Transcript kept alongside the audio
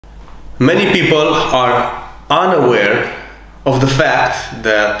Many people are unaware of the fact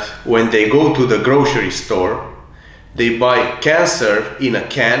that when they go to the grocery store, they buy cancer in a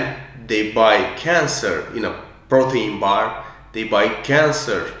can, they buy cancer in a protein bar, they buy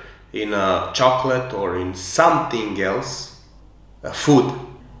cancer in a chocolate or in something else, a food.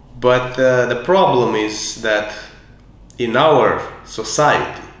 But the problem is that in our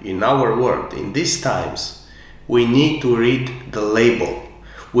society, in our world, in these times, we need to read the label.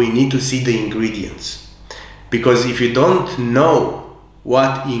 We need to see the ingredients. Because if you don't know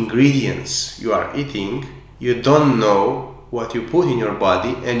what ingredients you are eating, you don't know what you put in your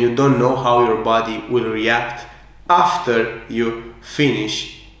body, and you don't know how your body will react after you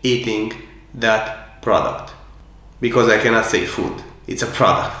finish eating that product. Because I cannot say food, it's a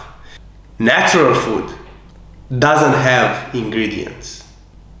product. Natural food doesn't have ingredients.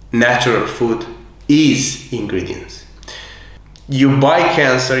 Natural food is ingredients. You buy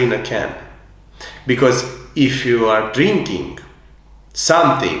cancer in a can because if you are drinking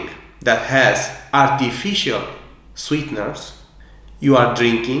something that has artificial sweeteners, you are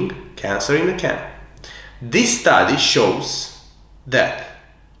drinking cancer in a can. This study shows that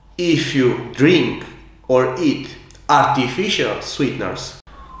if you drink or eat artificial sweeteners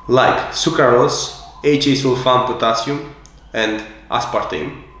like sucralose, HA-sulfam potassium and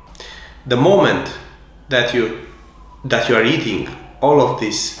aspartame, the moment that you are eating all of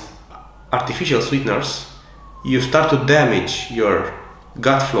these artificial sweeteners, you start to damage your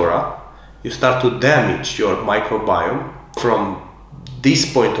gut flora, you start to damage your microbiome. From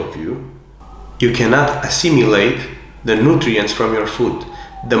this point of view, you cannot assimilate the nutrients from your food.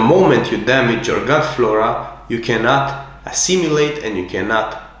 The moment you damage your gut flora, you cannot assimilate and you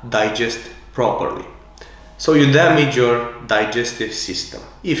cannot digest properly. So you damage your digestive system.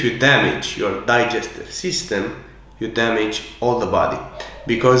 If you damage your digestive system, you damage all the body,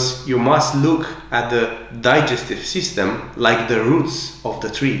 because you must look at the digestive system like the roots of the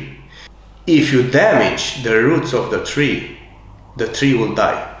tree. If you damage the roots of the tree will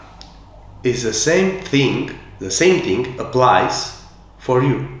die. It's the same thing applies for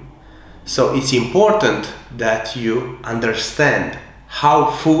you. So it's important that you understand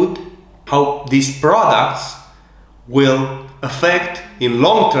how these products will affect in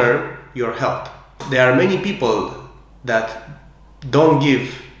long term your health. There are many people that don't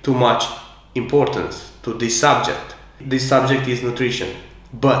give too much importance to this subject. This subject is nutrition.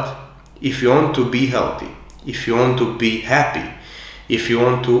 But if you want to be healthy, if you want to be happy, if you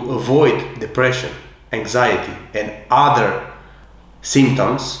want to avoid depression, anxiety and other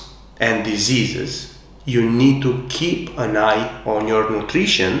symptoms and diseases, you need to keep an eye on your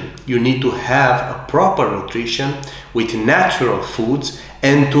nutrition. You need to have a proper nutrition with natural foods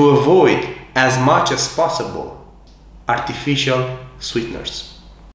and to avoid as much as possible artificial sweeteners.